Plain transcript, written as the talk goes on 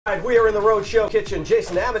All right, we are in the Rhode Show kitchen.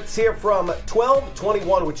 Jason Abbott's here from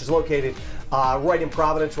 1221, which is located right in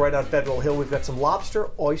Providence, right on Federal Hill. We've got some lobster,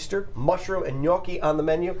 oyster, mushroom, and gnocchi on the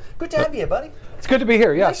menu. Good to have you, buddy. It's good to be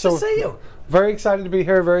here. Yeah, nice to see you. Very excited to be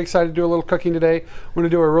here. Very excited to do a little cooking today. We're going to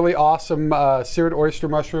do a really awesome seared oyster,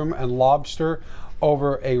 mushroom, and lobster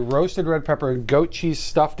over a roasted red pepper and goat cheese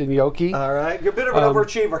stuffed in gnocchi. All right, you're a bit of an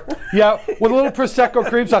overachiever. Yeah, with a little Prosecco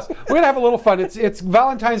cream sauce. We're going to have a little fun. It's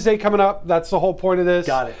Valentine's Day coming up. That's the whole point of this.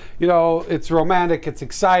 Got it. You know, it's romantic. It's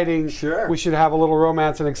exciting. Sure. We should have a little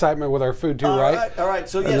romance and excitement with our food too, right? All right.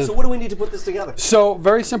 So, yeah, so what do we need to put this together? So,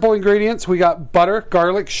 very simple ingredients. We got butter,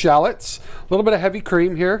 garlic, shallots, a little bit of heavy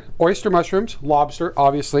cream here, oyster mushrooms, lobster,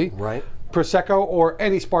 obviously. Right. Prosecco or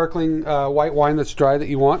any sparkling white wine that's dry that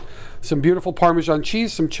you want. Some beautiful Parmesan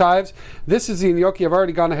cheese, some chives. This is the gnocchi. I've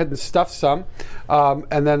already gone ahead and stuffed some.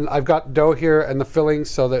 And then I've got dough here and the fillings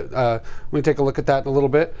so that we take a look at that in a little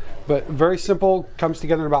bit. But very simple, comes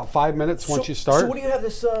together in about 5 minutes once you start. So what do you have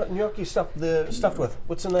this gnocchi stuffed with?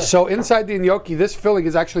 What's in there? So inside the gnocchi, this filling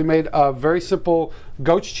is actually made of very simple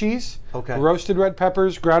goat's cheese, roasted red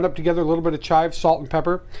peppers, ground up together, a little bit of chives, salt and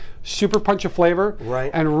pepper. Super punch of flavor.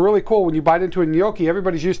 Right. And really cool, when you bite into a gnocchi,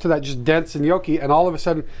 everybody's used to that just dense gnocchi, and all of a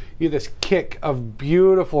sudden you get this kick of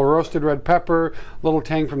beautiful roasted red pepper, little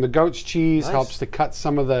tang from the goat's cheese, helps to cut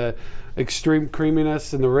some of the extreme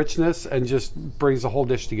creaminess and the richness, and just brings the whole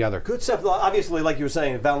dish together. Good stuff. Obviously, like you were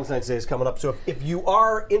saying, Valentine's Day is coming up, so if you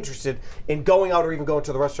are interested in going out or even going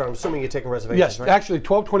to the restaurant, I'm assuming you're taking reservations, yes, right? Actually,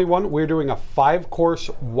 1221, we're doing a 5-course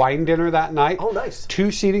wine dinner that night. Oh, nice. 2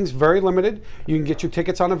 seatings, very limited. You can get your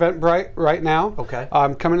tickets on Eventbrite right now. Okay.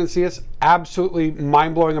 Come in and see us. Absolutely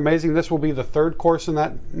mind-blowing, amazing. This will be the 3rd course in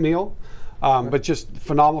that meal, but just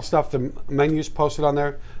phenomenal stuff. The menu's posted on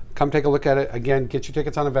there. Come take a look at it. Again, get your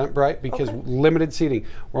tickets on Eventbrite because limited seating.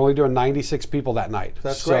 We're only doing 96 people that night.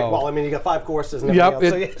 That's great. Well, I mean, you got 5 courses and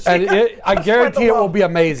everything else. I guarantee it will be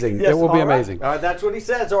amazing. Yes, it will be amazing. All right, that's what he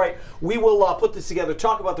says. All right, we will put this together.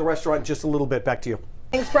 Talk about the restaurant in just a little bit. Back to you.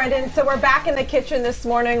 Thanks, Brendan. So we're back in the kitchen this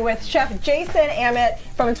morning with Chef Jason Abbott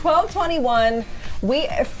from 1221.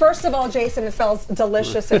 First of all, Jason, it smells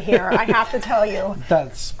delicious in here. I have to tell you.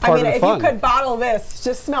 That's part of the fun. If you could bottle this,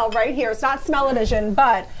 just smell right here. It's not smell-o-vision,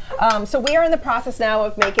 but so we are in the process now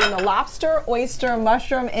of making the lobster, oyster,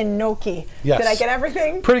 mushroom, and gnocchi. Yes. Did I get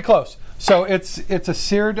everything? Pretty close. So it's a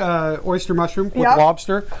seared oyster mushroom with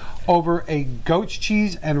lobster over a goat's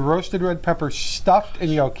cheese and roasted red pepper stuffed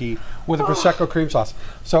in gnocchi with a Prosecco cream sauce.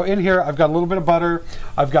 So in here, I've got a little bit of butter.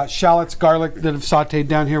 I've got shallots, garlic that have sauteed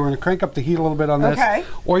down here. We're going to crank up the heat a little bit on this. Okay.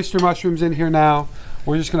 Oyster mushrooms in here now.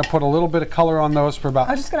 We're just going to put a little bit of color on those for about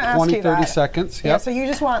 20, 30 seconds. Yeah, so you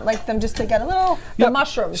just want like them just to get a little, the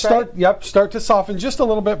mushrooms, right? Start to soften just a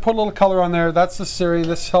little bit. Put a little color on there. That's the searing.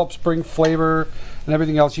 This helps bring flavor and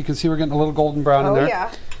everything else. You can see we're getting a little golden brown in there. Oh,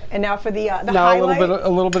 yeah. And now for the highlight. A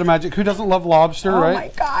little bit of magic. Who doesn't love lobster, right? Oh my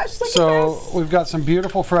gosh, look at this. So we've got some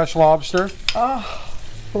beautiful fresh lobster. Oh,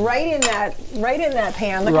 right in that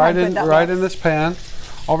pan. Look right how good that right looks. In this pan.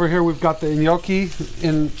 Over here we've got the gnocchi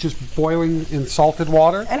in just boiling in salted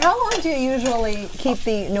water. And how long do you usually keep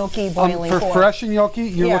the gnocchi boiling for? For fresh gnocchi,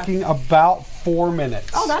 you're looking about 4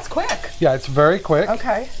 minutes. Oh, that's quick. Yeah, it's very quick.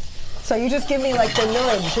 Okay. So you just give me like the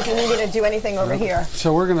nudge if you need me to do anything over here.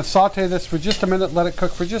 So we're going to saute this for just a minute, let it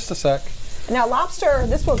cook for just a sec. Now lobster,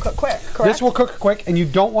 this will cook quick, correct? This will cook quick, and you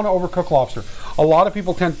don't want to overcook lobster. A lot of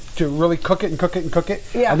people tend to really cook it and cook it and cook it,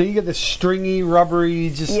 and then you get this stringy, rubbery,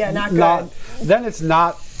 just not good. Then it's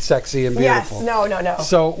not sexy and beautiful. Yes, no.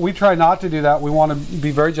 So we try not to do that. We want to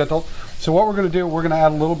be very gentle. So what we're going to do, we're going to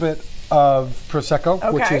add a little bit of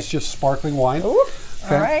Prosecco, which is just sparkling wine. Ooh.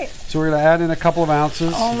 Okay. All right. So we're going to add in a couple of ounces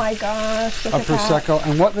of Prosecco.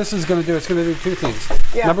 And what this is going to do, it's going to do 2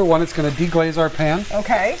 things. Yeah. Number 1, it's going to deglaze our pan.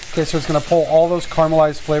 Okay. Okay, so it's going to pull all those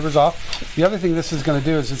caramelized flavors off. The other thing this is going to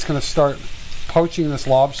do is it's going to start poaching this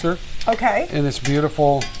lobster in this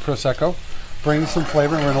beautiful Prosecco. Bring some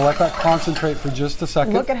flavor, and we're going to let that concentrate for just a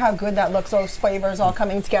second. Look at how good that looks, those flavors all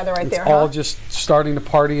coming together right there. It's all just starting to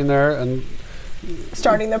party in there. And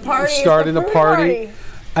starting the party. Starting the party.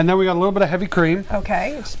 And then we got a little bit of heavy cream.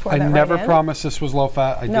 Okay, just pour that right in. I never promised this was low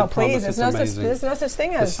fat. I did promise it's amazing. There's no such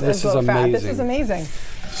thing as low fat. This is amazing.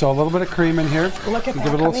 So a little bit of cream in here. Look at that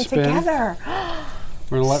give it a little spin. Together.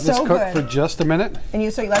 We're going to let this cook for just a minute. And you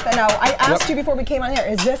let that. Now, I asked you before we came on here,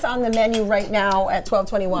 is this on the menu right now at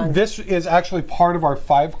 1221? This is actually part of our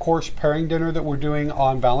 5-course pairing dinner that we're doing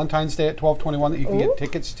on Valentine's Day at 1221 that you can get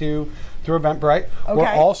tickets to through Eventbrite. Okay. We're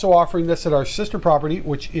also offering this at our sister property,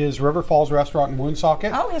 which is River Falls Restaurant in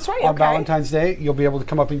Woonsocket. Oh, that's right. On Valentine's Day. You'll be able to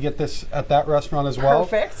come up and get this at that restaurant as well.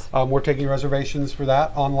 Perfect. We're taking reservations for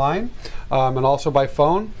that online and also by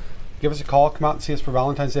phone. give us a call. Come out and see us for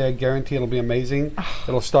Valentine's Day. I guarantee it'll be amazing.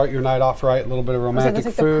 It'll start your night off right. A little bit of romantic it's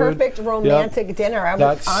like food. the perfect romantic dinner.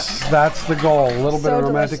 That's the goal. A little bit of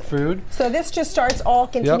romantic food. So this just starts all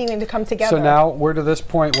continuing to come together. So now we're to this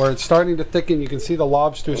point where it's starting to thicken. You can see the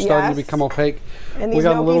lobster starting to become opaque. And these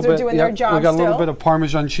gnocchis are doing their job. We got a little bit of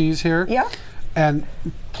Parmesan cheese here. Yeah. And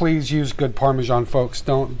please use good Parmesan, folks.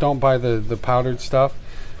 Don't buy the powdered stuff.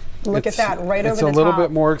 Look at that, right over the top. It's a little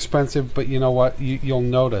bit more expensive, but you know what? You'll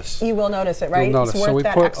notice. You will notice it, right? You'll notice. So we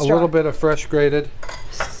put a little bit of fresh grated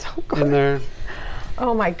in there.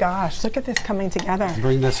 Oh my gosh, look at this coming together.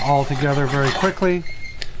 Bring this all together very quickly.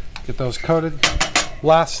 Get those coated.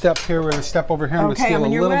 Last step here, we're going to step over here. I'm going to steal a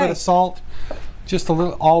little bit of salt. Just a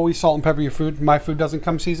little. Always salt and pepper your food. My food doesn't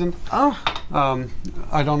come seasoned. Oh.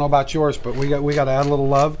 I don't know about yours, but we got to add a little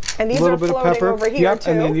love. And these a little are bit of pepper. Over here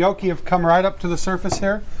too. And the gnocchi have come right up to the surface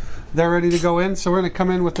here. They're ready to go in. So we're going to come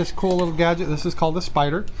in with this cool little gadget. This is called the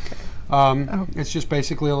spider. It's just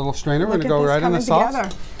basically a little strainer. We're going to go right in the sauce.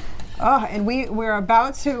 Together. Oh, and we're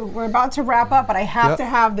about to wrap up, but I have to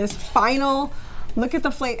have this final. Look at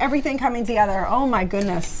the flavor, everything coming together. Oh my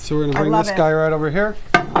goodness. So we're going to bring this guy right over here.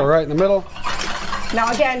 Go right in the middle. Now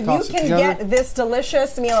again, you can get this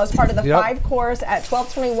delicious meal as part of the 5-course at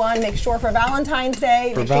 $12.21. Make sure for Valentine's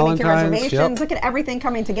Day, make sure you make your reservations. Look at everything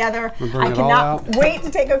coming together. I cannot wait to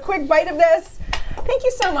take a quick bite of this. Thank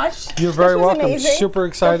you so much. You're very welcome. Amazing. Super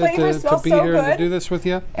excited to be here and to do this with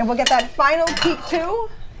you. And we'll get that final peek too.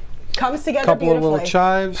 Comes together beautifully. Couple of little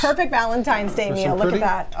chives. Perfect Valentine's Day meal. Look at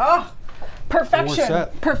that. Oh, perfection.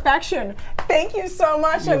 Perfection. Thank you so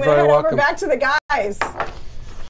much. I'm going to head over back to the guys.